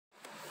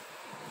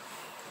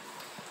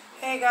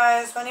Hey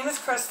guys, my name is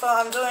Crystal.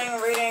 I'm doing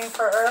a reading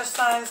for Earth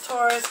signs,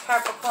 Taurus,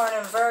 Capricorn,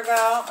 and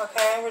Virgo.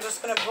 Okay, we're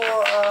just going to pull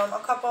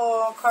a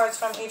couple cards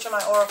from each of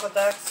my oracle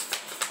decks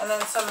and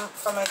then some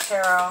from my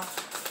tarot.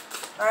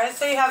 Alright,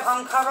 so you have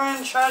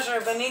uncovering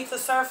treasure. Beneath the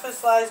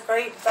surface lies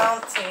great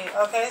bounty.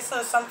 Okay,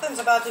 so something's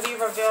about to be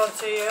revealed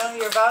to you.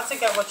 You're about to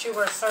get what you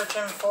were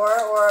searching for,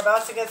 or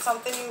about to get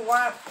something you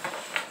weren't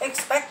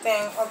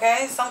expecting.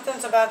 Okay,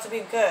 something's about to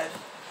be good.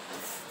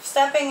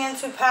 Stepping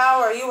into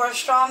power. You are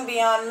strong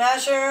beyond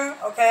measure.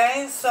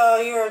 Okay, so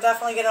you are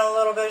definitely getting a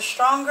little bit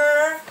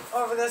stronger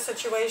over this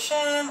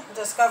situation.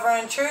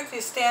 Discovering truth.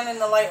 You stand in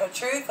the light of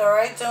truth.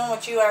 Alright, doing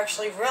what you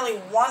actually really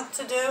want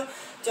to do.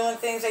 Doing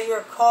things that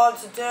you're called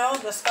to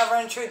do.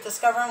 Discovering truth.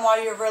 Discovering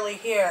why you're really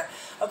here.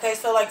 Okay,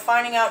 so like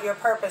finding out your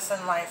purpose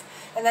in life.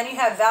 And then you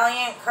have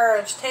valiant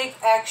courage. Take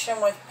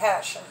action with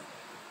passion.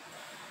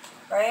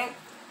 Right?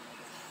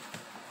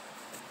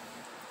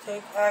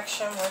 Take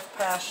action with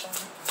passion.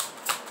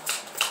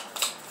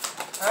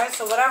 Alright,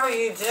 so whatever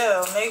you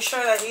do, make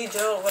sure that you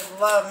do it with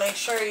love. Make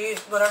sure you,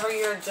 whatever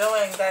you're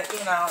doing, that, you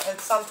know,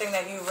 it's something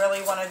that you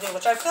really want to do.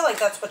 Which I feel like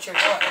that's what you're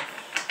doing.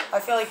 I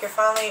feel like you're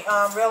finally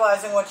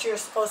realizing what you're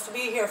supposed to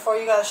be here for.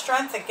 You got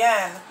strength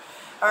again.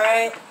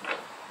 Alright?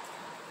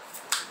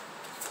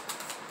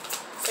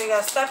 So you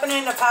got stepping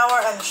into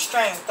power and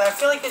strength. I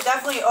feel like you're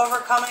definitely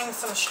overcoming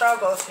some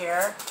struggles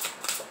here.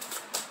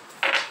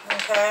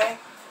 Okay?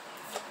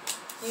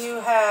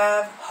 You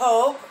have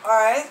hope.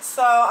 Alright,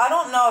 so I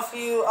don't know if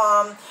you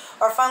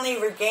are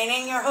finally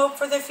regaining your hope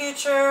for the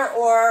future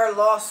or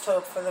lost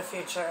hope for the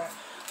future.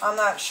 I'm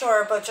not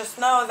sure, but just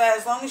know that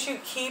as long as you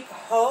keep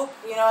hope,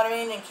 you know what I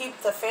mean, and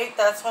keep the faith,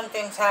 that's when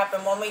things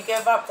happen. When we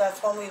give up,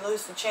 that's when we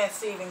lose the chance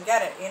to even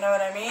get it. You know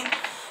what I mean?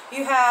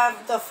 You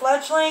have the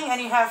fledgling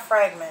and you have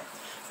fragment.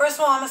 First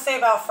of all, I'm going to say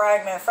about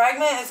fragment.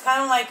 Fragment is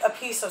kind of like a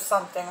piece of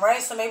something,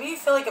 right? So maybe you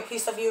feel like a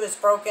piece of you is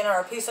broken, or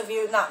a piece of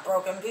you, not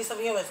broken, a piece of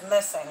you is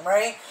missing,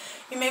 right?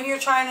 Maybe you're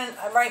trying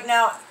to, right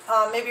now,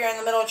 maybe you're in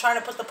the middle of trying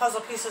to put the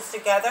puzzle pieces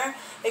together.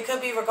 It could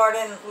be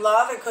regarding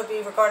love. It could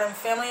be regarding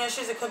family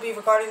issues. It could be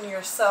regarding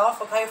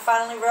yourself, okay?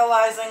 Finally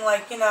realizing,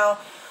 like, you know,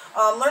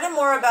 learning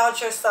more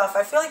about yourself.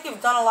 I feel like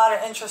you've done a lot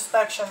of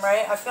introspection,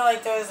 right? I feel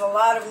like there's a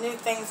lot of new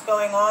things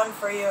going on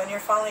for you, and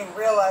you're finally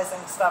realizing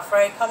stuff,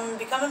 right?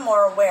 Becoming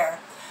more aware.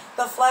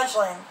 The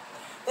fledgling.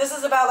 This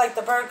is about like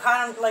the bird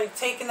kind of like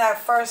taking that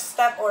first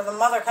step, or the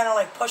mother kind of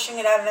like pushing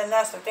it out of the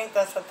nest. I think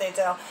that's what they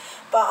do.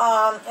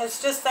 But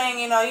it's just saying,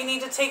 you know, you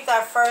need to take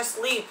that first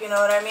leap, you know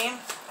what I mean?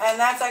 And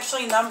that's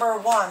actually number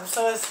one.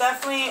 So it's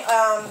definitely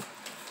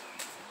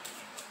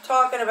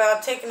talking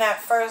about taking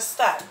that first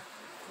step.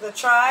 The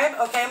tribe,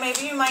 okay,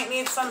 maybe you might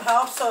need some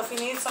help. So if you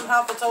need some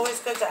help, it's always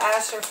good to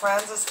ask your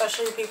friends,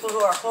 especially people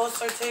who are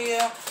closer to you,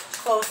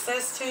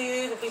 closest to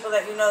you, the people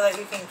that you know that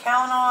you can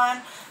count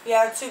on.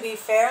 Yeah, to be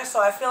fair,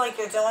 so I feel like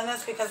you're doing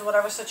this because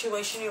whatever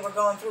situation you were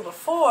going through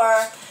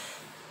before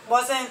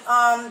wasn't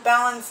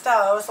balanced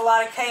out. It was a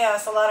lot of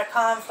chaos, a lot of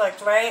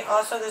conflict, right?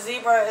 Also, the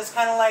zebra is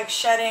kind of like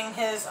shedding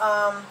his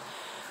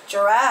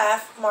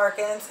giraffe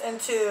markings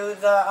into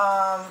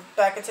the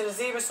back into the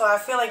zebra. So I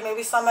feel like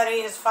maybe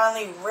somebody is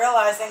finally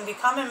realizing,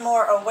 becoming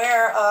more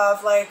aware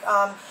of like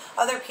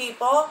other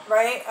people,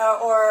 right?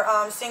 Or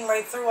seeing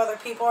right through other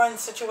people in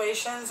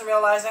situations,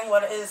 realizing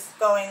what is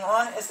going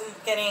on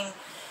isn't getting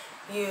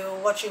you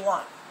what you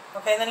want.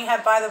 Okay, and then you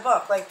have by the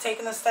book, like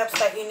taking the steps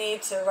that you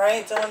need to,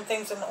 right? Doing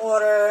things in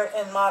order,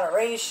 in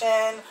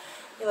moderation.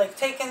 You're like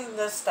taking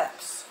the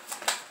steps.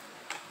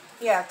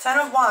 Yeah, 10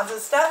 of Wands.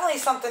 It's definitely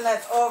something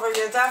that's over.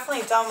 You're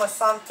definitely done with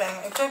something.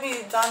 It could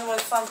be done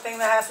with something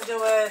that has to do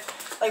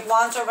with, like,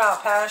 Wands are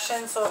about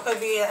passion. So it could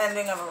be the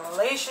ending of a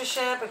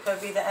relationship. It could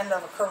be the end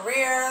of a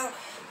career.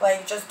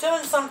 Like, just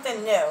doing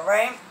something new,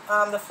 right?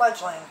 The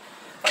fledgling.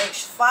 Like,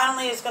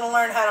 finally is going to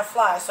learn how to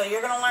fly. So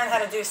you're going to learn how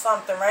to do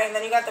something, right? And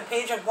then you got the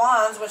Page of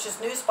Wands, which is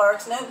new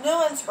sparks,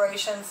 new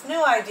inspirations,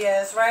 new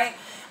ideas, right?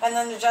 And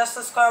then the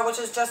Justice card, which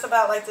is just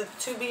about like the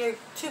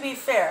to be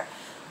fair.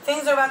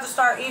 Things are about to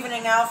start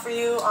evening out for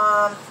you,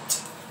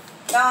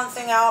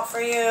 balancing out for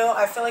you.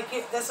 I feel like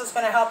this is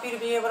going to help you to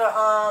be able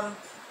to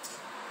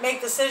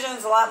make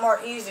decisions a lot more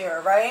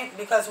easier, right?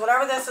 Because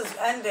whatever this is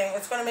ending,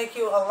 it's going to make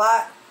you a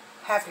lot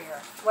happier.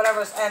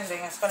 Whatever's ending,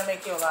 it's going to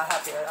make you a lot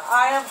happier. The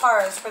Eye of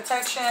Hearts,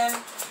 protection,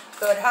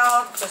 good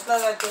health. Just know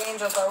that the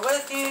angels are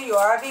with you. You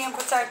are being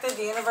protected.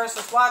 The universe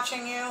is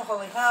watching you.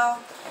 Holy hell.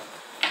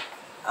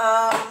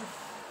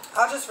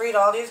 I'll just read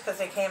all these because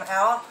they came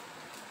out.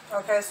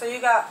 Okay, so you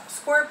got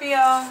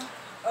Scorpio,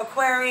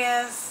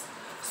 Aquarius,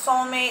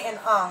 Soulmate, and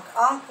Ankh.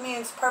 Ankh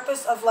means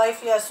purpose of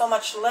life. You have so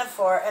much to live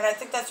for, and I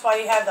think that's why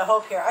you have the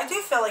hope here. I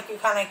do feel like you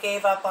kind of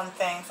gave up on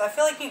things. I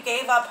feel like you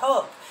gave up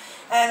hope.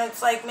 And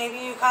it's like maybe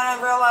you kind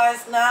of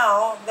realize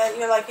now that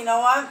you're like, you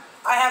know what?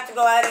 I have to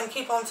go ahead and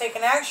keep on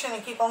taking action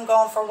and keep on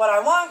going for what I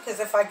want. Because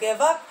if I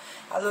give up,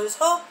 I lose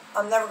hope.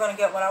 I'm never going to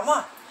get what I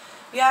want.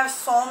 You have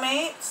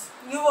soulmates.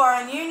 You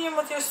are in union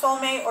with your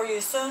soulmate, or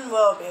you soon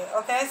will be.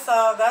 Okay,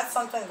 so that's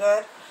something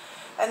good.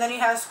 And then you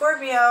have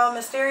Scorpio,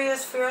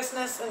 mysterious,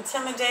 fierceness,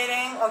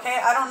 intimidating. Okay,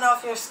 I don't know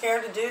if you're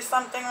scared to do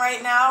something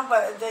right now,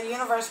 but the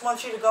universe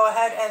wants you to go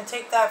ahead and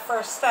take that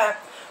first step,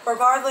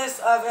 regardless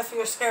of if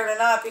you're scared or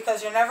not,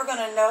 because you're never going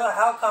to know the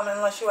outcome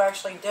unless you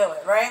actually do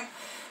it, right?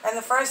 And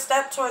the first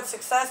step towards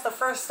success, the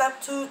first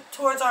step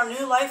towards our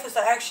new life is to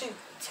actually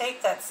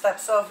take that step.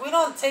 So if we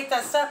don't take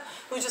that step,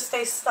 we just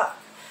stay stuck.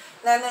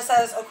 Then it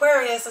says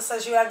Aquarius, it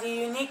says you have the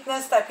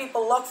uniqueness that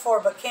people look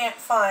for but can't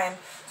find.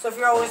 So if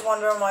you're always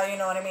wondering why, you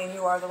know what I mean,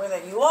 you are the way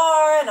that you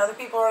are, and other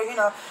people are, you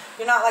know,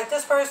 you're not like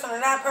this person or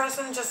that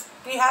person, just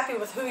be happy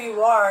with who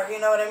you are, you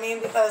know what I mean?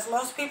 Because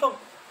most people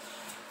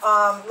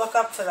look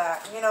up to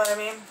that, you know what I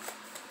mean?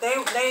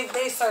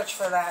 They search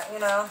for that, you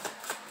know?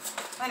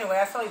 Anyway,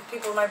 I feel like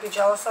people might be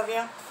jealous of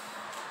you.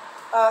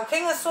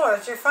 King of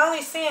Swords, you're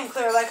finally seeing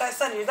clear. Like I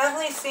said, you're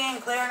definitely seeing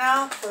clear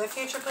now. For the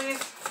future,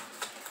 please.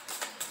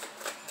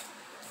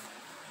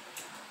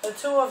 The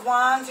Two of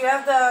Wands,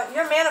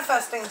 you're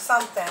manifesting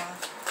something,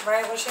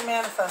 right? What's she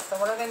manifesting?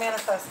 What are they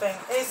manifesting?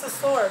 Ace of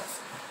Swords.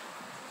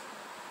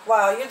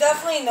 Wow, you're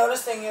definitely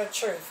noticing your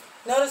truth.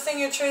 Noticing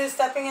your truth,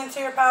 stepping into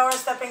your power,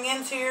 stepping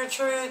into your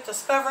truth,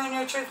 discovering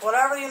your truth,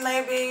 whatever you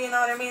may be, you know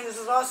what I mean? This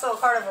is also a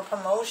card of a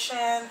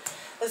promotion.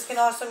 This can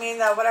also mean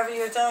that whatever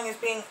you're doing is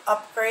being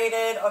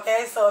upgraded,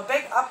 okay? So a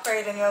big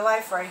upgrade in your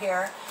life right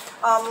here.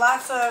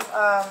 Lots of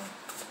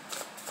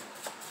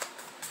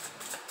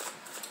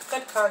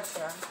good cards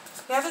here.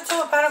 You have the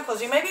Two of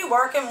Pentacles. You may be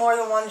working more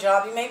than one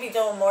job. You may be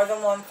doing more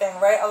than one thing,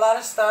 right? A lot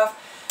of stuff.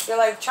 You're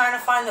like trying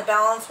to find the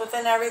balance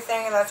within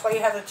everything, and that's why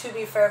you have the To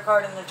Be Fair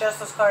card and the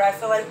Justice card. I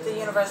feel like the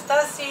universe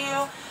does see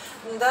you,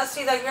 and does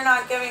see that you're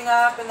not giving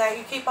up, and that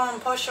you keep on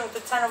pushing with the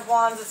Ten of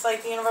Wands. It's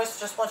like the universe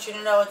just wants you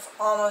to know it's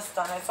almost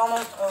done. It's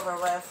almost over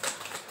with.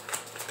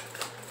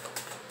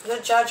 The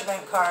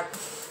Judgment card.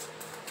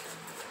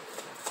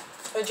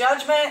 The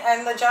Judgment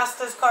and the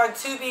Justice card,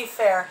 To Be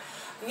Fair.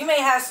 You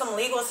may have some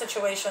legal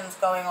situations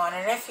going on,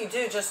 and if you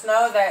do, just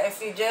know that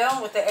if you do,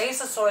 with the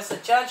Ace of Swords, the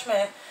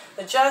Judgment,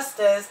 the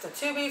Justice, the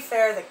To Be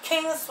Fair, the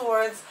King of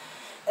Swords,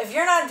 if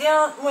you're not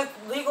dealing with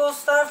legal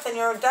stuff, then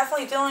you're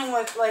definitely dealing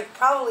with, like,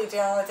 probably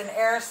dealing with an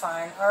air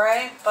sign,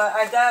 alright? But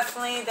I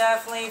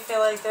definitely feel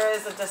like there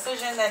is a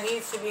decision that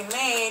needs to be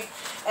made,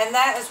 and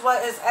that is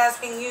what is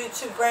asking you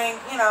to bring,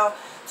 you know,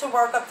 to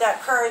work up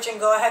that courage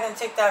and go ahead and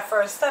take that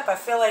first step. I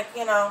feel like,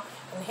 you know,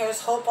 and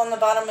here's hope on the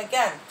bottom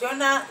again. Do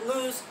not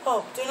lose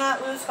hope. Do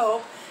not lose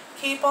hope.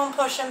 Keep on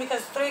pushing,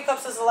 because Three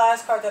Cups is the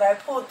last card that I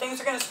pulled. Things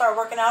are going to start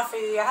working out for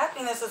you. Your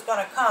happiness is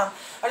going to come.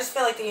 I just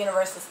feel like the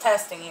universe is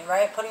testing you,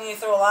 right? Putting you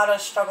through a lot of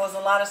struggles, a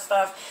lot of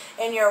stuff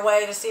in your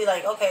way to see,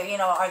 like, okay, you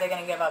know, are they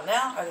going to give up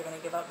now? Are they going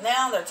to give up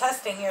now? They're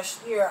testing your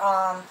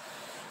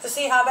to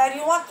see how bad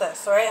you want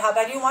this, right? How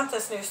bad you want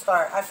this new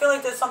start. I feel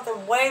like there's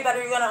something way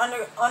better you're going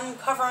to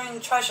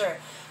uncovering treasure.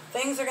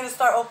 Things are going to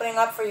start opening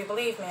up for you,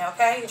 believe me,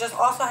 okay? You just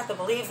also have to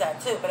believe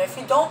that too. But if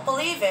you don't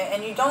believe it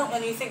and you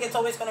think it's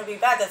always going to be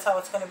bad, that's how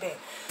it's going to be.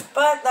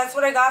 But that's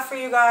what I got for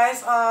you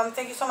guys.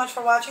 Thank you so much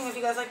for watching. If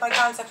you guys like my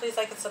content, please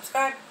like and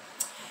subscribe.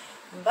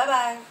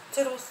 Bye-bye.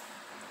 Toodles.